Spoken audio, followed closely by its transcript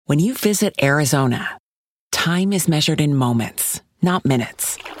When you visit Arizona, time is measured in moments, not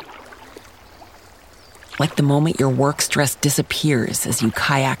minutes. Like the moment your work stress disappears as you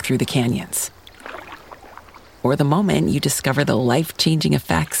kayak through the canyons. Or the moment you discover the life-changing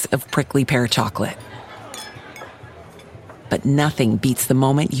effects of prickly pear chocolate. But nothing beats the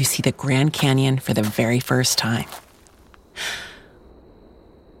moment you see the Grand Canyon for the very first time.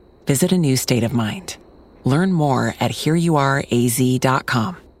 Visit a new state of mind. Learn more at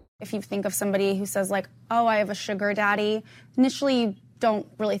hereyouareaz.com. If you think of somebody who says like, oh, I have a sugar daddy, initially you don't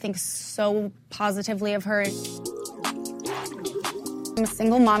really think so positively of her. I'm a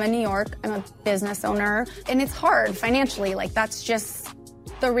single mom in New York. I'm a business owner. And it's hard financially. Like, that's just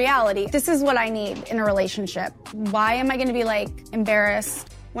the reality. This is what I need in a relationship. Why am I going to be, like,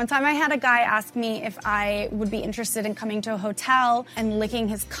 embarrassed? One time I had a guy ask me if I would be interested in coming to a hotel and licking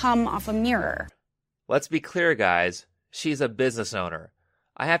his cum off a mirror. Let's be clear, guys. She's a business owner.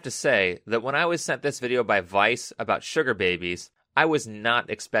 I have to say that when I was sent this video by Vice about sugar babies, I was not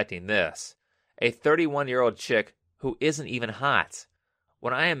expecting this. A 31-year-old chick who isn't even hot.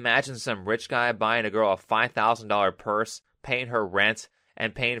 When I imagine some rich guy buying a girl a $5,000 purse, paying her rent,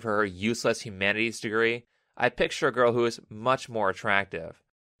 and paying for her useless humanities degree, I picture a girl who is much more attractive.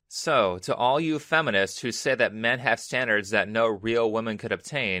 So, to all you feminists who say that men have standards that no real woman could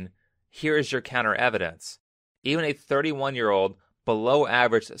obtain, here is your counter evidence. Even a 31-year-old,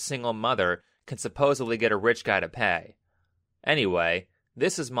 below-average single mother can supposedly get a rich guy to pay. Anyway,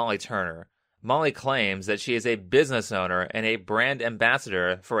 this is Molly Turner. Molly claims that she is a business owner and a brand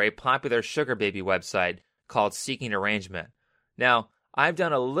ambassador for a popular sugar baby website called Seeking Arrangement. Now, I've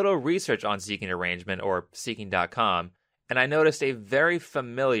done a little research on Seeking Arrangement, or Seeking.com, and I noticed a very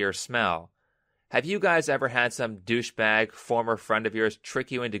familiar smell. Have you guys ever had some douchebag, former friend of yours trick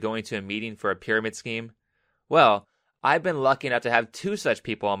you into going to a meeting for a pyramid scheme? Well, I've been lucky enough to have two such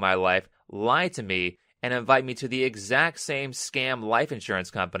people in my life lie to me and invite me to the exact same scam life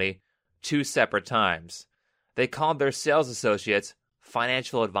insurance company 2 separate times. They called their sales associates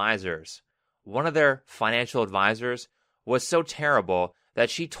financial advisors. One of their financial advisors was so terrible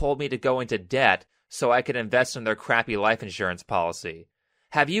that she told me to go into debt so I could invest in their crappy life insurance policy.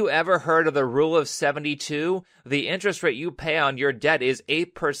 Have you ever heard of the rule of 72? The interest rate you pay on your debt is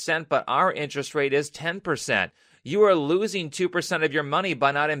 8%, but our interest rate is 10%. You are losing 2% of your money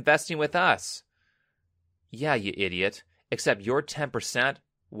by not investing with us. Yeah, you idiot. Except your 10%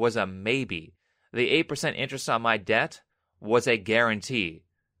 was a maybe. The 8% interest on my debt was a guarantee.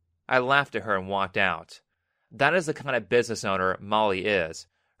 I laughed at her and walked out. That is the kind of business owner Molly is.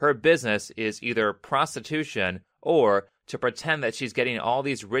 Her business is either prostitution or to pretend that she's getting all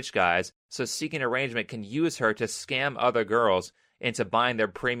these rich guys so Seeking Arrangement can use her to scam other girls into buying their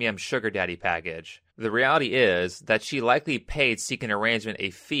premium sugar daddy package. The reality is that she likely paid Seeking Arrangement a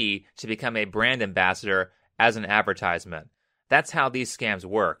fee to become a brand ambassador as an advertisement. That's how these scams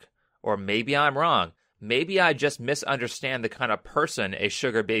work. Or maybe I'm wrong. Maybe I just misunderstand the kind of person a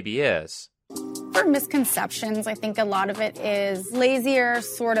sugar baby is. For misconceptions, I think a lot of it is lazier,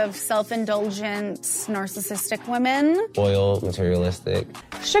 sort of self-indulgent, narcissistic women. Spoiled, materialistic.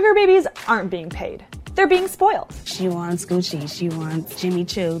 Sugar babies aren't being paid. They're being spoiled. She wants Gucci. She wants Jimmy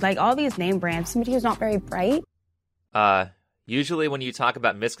Choo. Like all these name brands. Somebody who's not very bright. Usually when you talk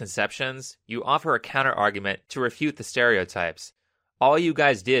about misconceptions, you offer a counter-argument to refute the stereotypes. All you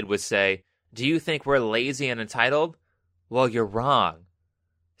guys did was say, do you think we're lazy and entitled? Well, you're wrong.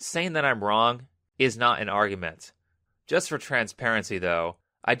 Saying that I'm wrong is not an argument. Just for transparency, though,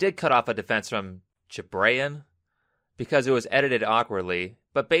 I did cut off a defense from Jabrayan because it was edited awkwardly,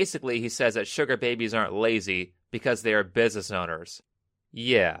 but basically he says that sugar babies aren't lazy because they are business owners.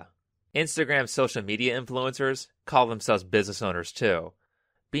 Yeah. Instagram social media influencers call themselves business owners too.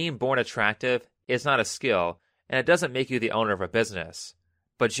 Being born attractive is not a skill, and it doesn't make you the owner of a business.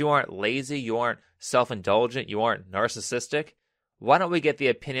 But you aren't lazy, you aren't self-indulgent, you aren't narcissistic. Why don't we get the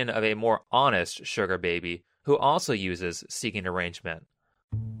opinion of a more honest sugar baby who also uses Seeking Arrangement?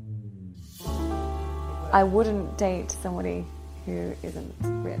 I wouldn't date somebody who isn't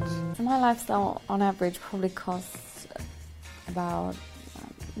rich. So my lifestyle, on average, probably costs about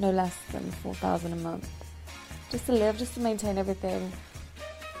no less than $4,000 a month. Just to live, just to maintain everything.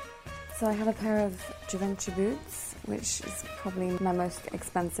 So I have a pair of Givenchy boots, which is probably my most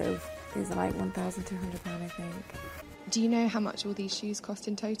expensive. These are like £1,200, I think. Do you know how much all these shoes cost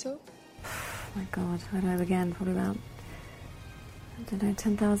in total? Oh my God, where do I begin? Probably about, I don't know,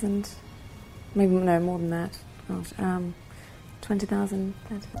 10,000, maybe no more than that. Gosh, 20,000.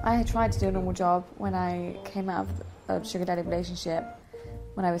 I tried to do a normal job when I came out of a sugar daddy relationship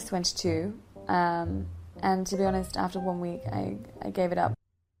when I was 22, and to be honest, after 1 week, I gave it up.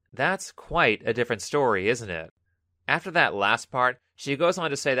 That's quite a different story, isn't it? After that last part, she goes on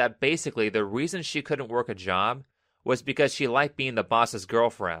to say that basically the reason she couldn't work a job was because she liked being the boss's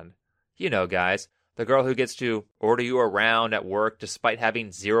girlfriend. You know, guys, the girl who gets to order you around at work despite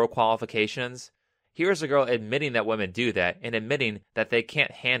having zero qualifications. Here's a girl admitting that women do that and admitting that they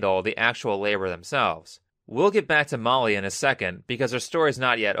can't handle the actual labor themselves. We'll get back to Molly in a second because her story's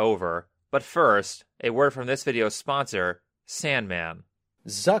not yet over. But first, a word from this video's sponsor, Sandman.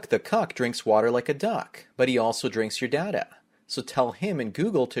 Zuck the cuck drinks water like a duck, but he also drinks your data. So tell him and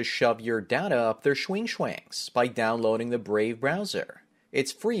Google to shove your data up their schwing-schwangs by downloading the Brave browser.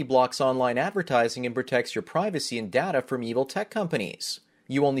 It's free, blocks online advertising, and protects your privacy and data from evil tech companies.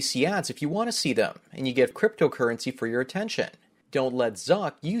 You only see ads if you want to see them, and you get cryptocurrency for your attention. Don't let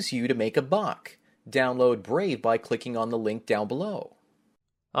Zuck use you to make a buck. Download Brave by clicking on the link down below.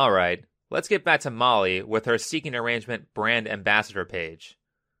 Alright, let's get back to Molly with her Seeking Arrangement brand ambassador page.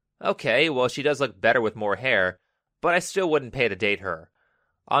 Okay, well she does look better with more hair, but I still wouldn't pay to date her.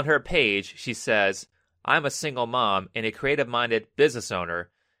 On her page, she says, I'm a single mom and a creative-minded business owner.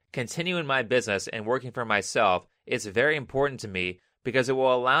 Continuing my business and working for myself is very important to me because it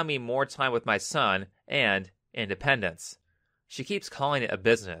will allow me more time with my son and independence. She keeps calling it a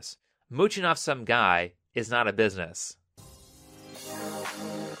business. Mooching off some guy is not a business.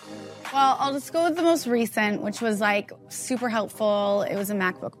 Well, I'll just go with the most recent, which was like super helpful. It was a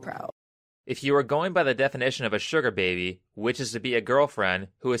MacBook Pro. If you are going by the definition of a sugar baby, which is to be a girlfriend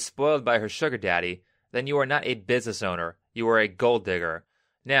who is spoiled by her sugar daddy, then you are not a business owner. You are a gold digger.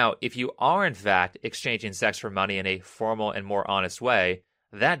 Now, if you are in fact exchanging sex for money in a formal and more honest way,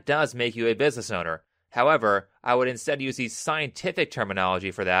 that does make you a business owner. However, I would instead use the scientific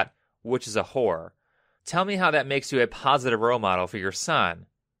terminology for that, which is a whore. Tell me how that makes you a positive role model for your son.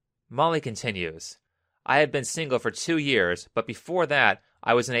 Molly continues, I had been single for 2 years, but before that,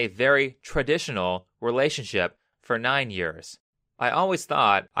 I was in a very traditional relationship for 9 years. I always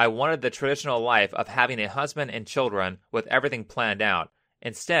thought I wanted the traditional life of having a husband and children with everything planned out.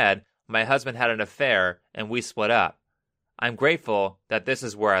 Instead, my husband had an affair and we split up. I'm grateful that this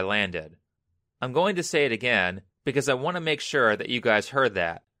is where I landed. I'm going to say it again because I want to make sure that you guys heard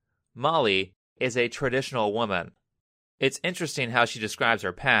that. Molly is a traditional woman. It's interesting how she describes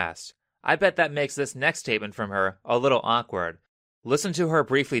her past. I bet that makes this next statement from her a little awkward. Listen to her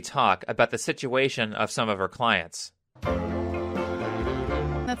briefly talk about the situation of some of her clients.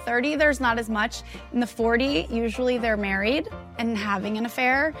 In the 30, there's not as much. In the 40, usually they're married and having an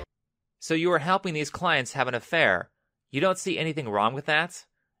affair. So you are helping these clients have an affair. You don't see anything wrong with that?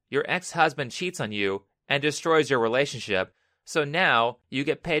 Your ex-husband cheats on you and destroys your relationship, so now you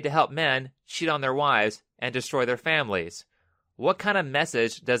get paid to help men cheat on their wives and destroy their families. What kind of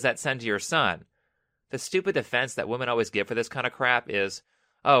message does that send to your son? The stupid defense that women always give for this kind of crap is,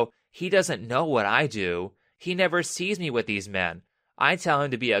 oh, he doesn't know what I do. He never sees me with these men. I tell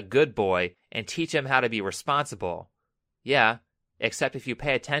him to be a good boy and teach him how to be responsible. Yeah, except if you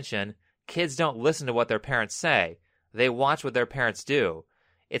pay attention, kids don't listen to what their parents say. They watch what their parents do.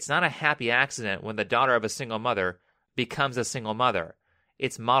 It's not a happy accident when the daughter of a single mother becomes a single mother.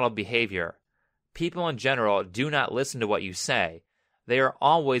 It's modeled behavior. People in general do not listen to what you say. They are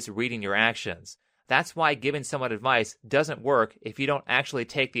always reading your actions. That's why giving someone advice doesn't work if you don't actually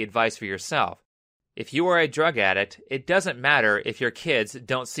take the advice for yourself. If you are a drug addict, it doesn't matter if your kids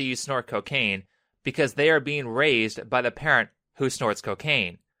don't see you snort cocaine because they are being raised by the parent who snorts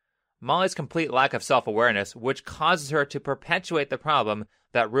cocaine. Molly's complete lack of self-awareness, which causes her to perpetuate the problem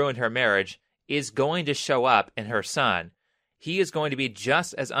that ruined her marriage, is going to show up in her son. He is going to be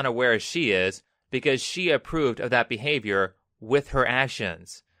just as unaware as she is because she approved of that behavior with her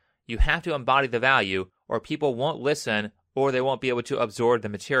actions. You have to embody the value or people won't listen or they won't be able to absorb the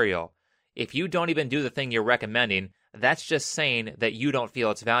material. If you don't even do the thing you're recommending, that's just saying that you don't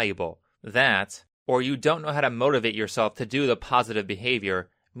feel it's valuable. That, or you don't know how to motivate yourself to do the positive behavior,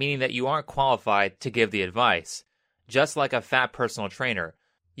 meaning that you aren't qualified to give the advice. Just like a fat personal trainer.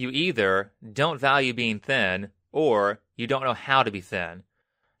 You either don't value being thin, or you don't know how to be thin.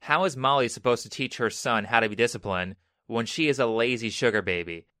 How is Molly supposed to teach her son how to be disciplined when she is a lazy sugar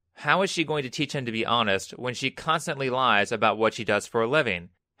baby? How is she going to teach him to be honest when she constantly lies about what she does for a living?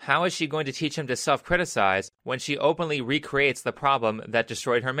 How is she going to teach him to self-criticize when she openly recreates the problem that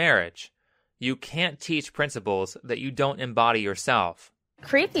destroyed her marriage? You can't teach principles that you don't embody yourself.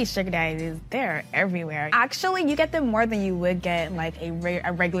 Creepy sugar daddies, they're everywhere. Actually, you get them more than you would get like a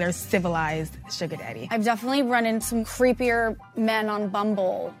regular civilized sugar daddy. I've definitely run into some creepier men on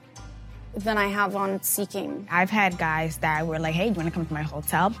Bumble than I have on Seeking. I've had guys that were like, hey, do you want to come to my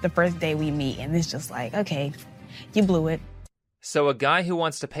hotel? The first day we meet, and it's just like, okay, you blew it. So a guy who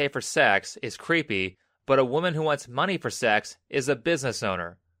wants to pay for sex is creepy, but a woman who wants money for sex is a business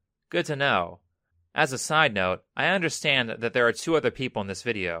owner. Good to know. As a side note, I understand that there are 2 other people in this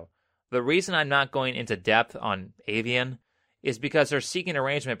video. The reason I'm not going into depth on Avian is because her seeking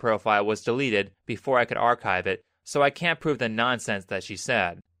arrangement profile was deleted before I could archive it, so I can't prove the nonsense that she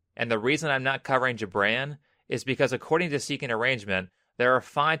said. And the reason I'm not covering Gibran is because according to seeking arrangement, there are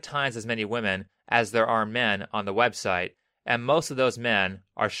 5 times as many women as there are men on the website, and most of those men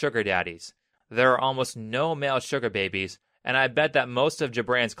are sugar daddies. There are almost no male sugar babies, and I bet that most of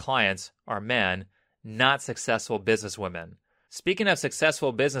Gibran's clients are men, not successful businesswomen. Speaking of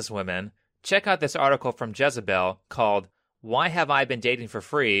successful businesswomen, check out this article from Jezebel called "Why Have I Been Dating for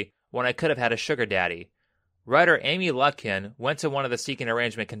Free When I Could Have Had a Sugar Daddy?" Writer Amy Lutkin went to one of the seeking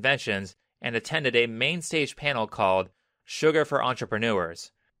arrangement conventions and attended a main stage panel called Sugar for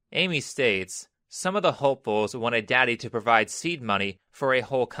Entrepreneurs. Amy states, "Some of the hopefuls want a daddy to provide seed money for a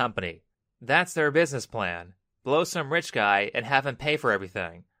whole company. That's their business plan. Blow some rich guy and have him pay for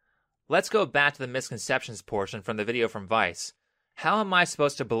everything." Let's go back to the misconceptions portion from the video from Vice. How am I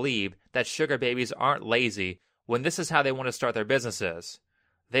supposed to believe that sugar babies aren't lazy when this is how they want to start their businesses?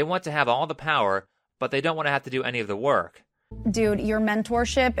 They want to have all the power, but they don't want to have to do any of the work. Dude, your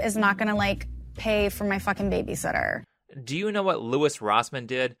mentorship is not gonna, pay for my fucking babysitter. Do you know what Louis Rossmann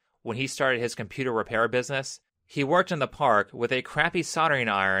did when he started his computer repair business? He worked in the park with a crappy soldering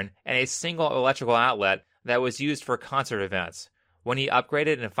iron and a single electrical outlet that was used for concert events. When he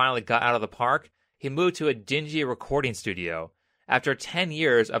upgraded and finally got out of the park, he moved to a dingy recording studio. After 10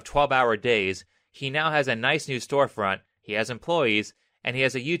 years of 12-hour days, he now has a nice new storefront, he has employees, and he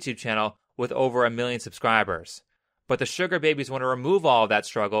has a YouTube channel with over 1 million subscribers. But the sugar babies want to remove all of that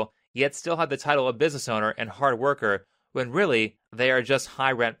struggle, yet still have the title of business owner and hard worker, when really, they are just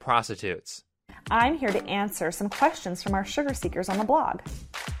high-rent prostitutes. I'm here to answer some questions from our sugar seekers on the blog.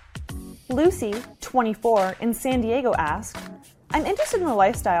 Lucy, 24, in San Diego asked, "I'm interested in the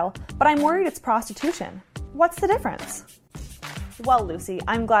lifestyle, but I'm worried it's prostitution. What's the difference?" Well, Lucy,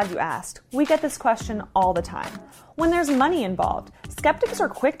 I'm glad you asked. We get this question all the time. When there's money involved, skeptics are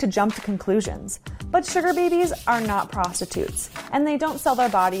quick to jump to conclusions. But sugar babies are not prostitutes, and they don't sell their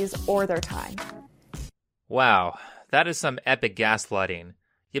bodies or their time. Wow, that is some epic gaslighting.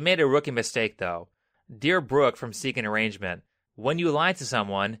 You made a rookie mistake, though. Dear Brooke from Seeking Arrangement, when you lie to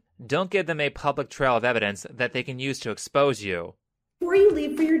someone, don't give them a public trail of evidence that they can use to expose you. Before you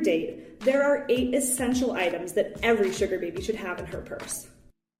leave for your date, there are 8 essential items that every sugar baby should have in her purse.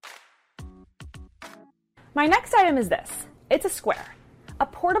 My next item is this. It's a Square, a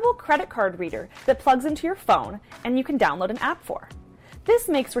portable credit card reader that plugs into your phone and you can download an app for. This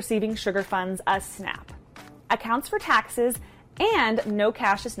makes receiving sugar funds a snap. Accounts for taxes and no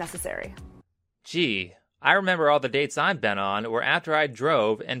cash is necessary. Gee, I remember all the dates I've been on where after I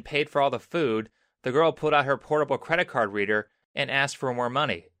drove and paid for all the food, the girl pulled out her portable credit card reader and asked for more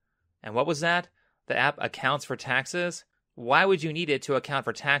money. And what was that? The app accounts for taxes? Why would you need it to account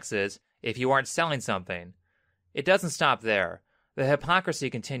for taxes if you aren't selling something? It doesn't stop there. The hypocrisy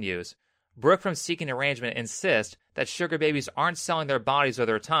continues. Brooke from Seeking Arrangement insists that sugar babies aren't selling their bodies or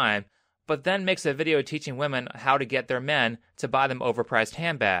their time, but then makes a video teaching women how to get their men to buy them overpriced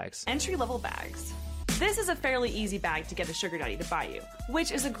handbags. Entry-level bags. This is a fairly easy bag to get a sugar daddy to buy you,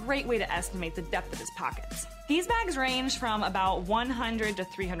 which is a great way to estimate the depth of his pockets. These bags range from about $100 to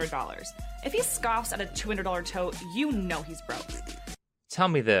 $300. If he scoffs at a $200 tote, you know he's broke. Tell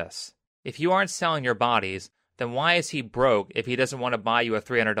me this. If you aren't selling your bodies, then why is he broke if he doesn't want to buy you a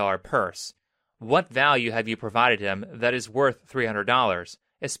 $300 purse? What value have you provided him that is worth $300,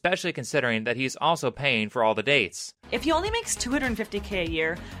 especially considering that he's also paying for all the dates? If he only makes $250K a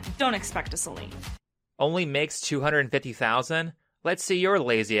year, don't expect a Celine. Only makes $250,000? Let's see your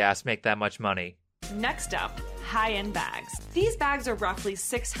lazy ass make that much money. Next up, high-end bags. These bags are roughly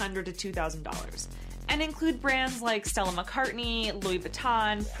 $600 to $2,000 and include brands like Stella McCartney, Louis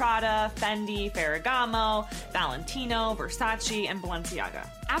Vuitton, Prada, Fendi, Ferragamo, Valentino, Versace, and Balenciaga.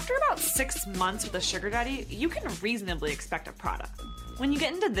 After about 6 months with a sugar daddy, you can reasonably expect a Prada. When you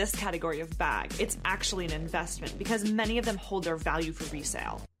get into this category of bag, it's actually an investment because many of them hold their value for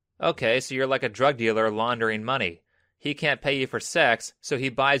resale. Okay, so you're like a drug dealer laundering money. He can't pay you for sex, so he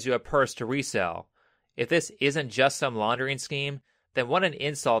buys you a purse to resell. If this isn't just some laundering scheme, then what an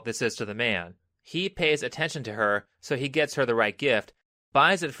insult this is to the man. He pays attention to her, so he gets her the right gift,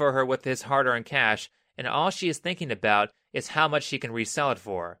 buys it for her with his hard-earned cash, and all she is thinking about is how much she can resell it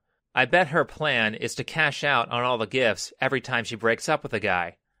for. I bet her plan is to cash out on all the gifts every time she breaks up with a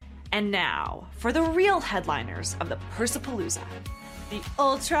guy. And now, for the real headliners of the Pursapalooza. The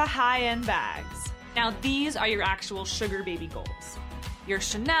ultra high-end bags. Now these are your actual sugar baby goals. Your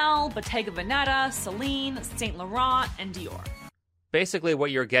Chanel, Bottega Veneta, Celine, Saint Laurent, and Dior. Basically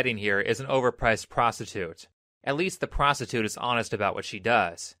what you're getting here is an overpriced prostitute. At least the prostitute is honest about what she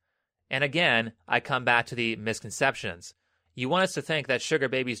does. And again, I come back to the misconceptions. You want us to think that sugar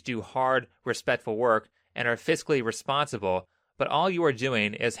babies do hard, respectful work and are fiscally responsible, but all you are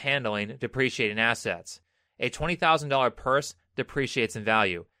doing is handling depreciating assets. A $20,000 purse depreciates in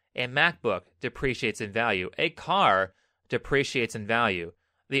value. A MacBook depreciates in value. A car depreciates in value.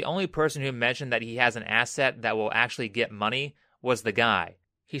 The only person who mentioned that he has an asset that will actually get money was the guy.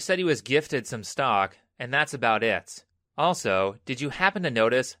 He said he was gifted some stock, and that's about it. Also, did you happen to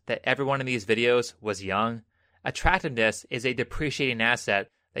notice that everyone in these videos was young? Attractiveness is a depreciating asset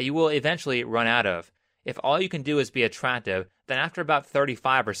that you will eventually run out of. If all you can do is be attractive, then after about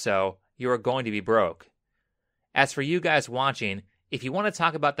 35 or so, you are going to be broke. As for you guys watching, if you want to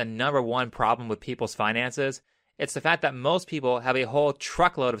talk about the number one problem with people's finances, it's the fact that most people have a whole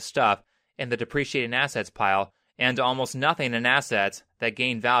truckload of stuff in the depreciating assets pile and almost nothing in assets that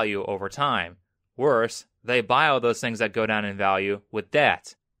gain value over time. Worse, they buy all those things that go down in value with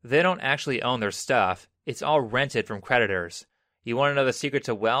debt. They don't actually own their stuff. It's all rented from creditors. You want to know the secret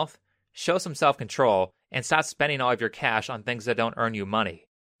to wealth? Show some self-control and stop spending all of your cash on things that don't earn you money.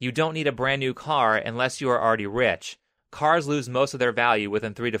 You don't need a brand new car unless you are already rich. Cars lose most of their value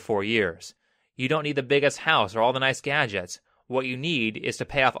within 3 to 4 years. You don't need the biggest house or all the nice gadgets. What you need is to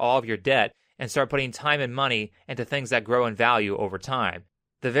pay off all of your debt and start putting time and money into things that grow in value over time.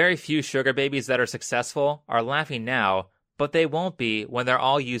 The very few sugar babies that are successful are laughing now, but they won't be when they're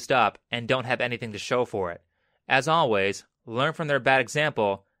all used up and don't have anything to show for it. As always, learn from their bad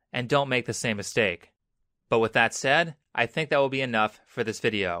example and don't make the same mistake. But with that said, I think that will be enough for this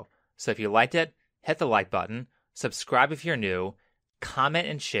video. So if you liked it, hit the like button, subscribe if you're new, comment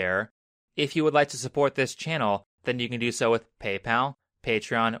and share. If you would like to support this channel, then you can do so with PayPal,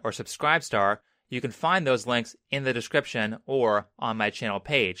 Patreon, or Subscribestar. You can find those links in the description or on my channel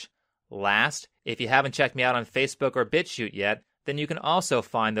page. Last, if you haven't checked me out on Facebook or BitChute yet, then you can also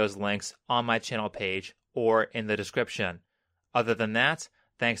find those links on my channel page or in the description. Other than that,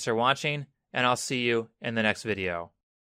 thanks for watching, and I'll see you in the next video.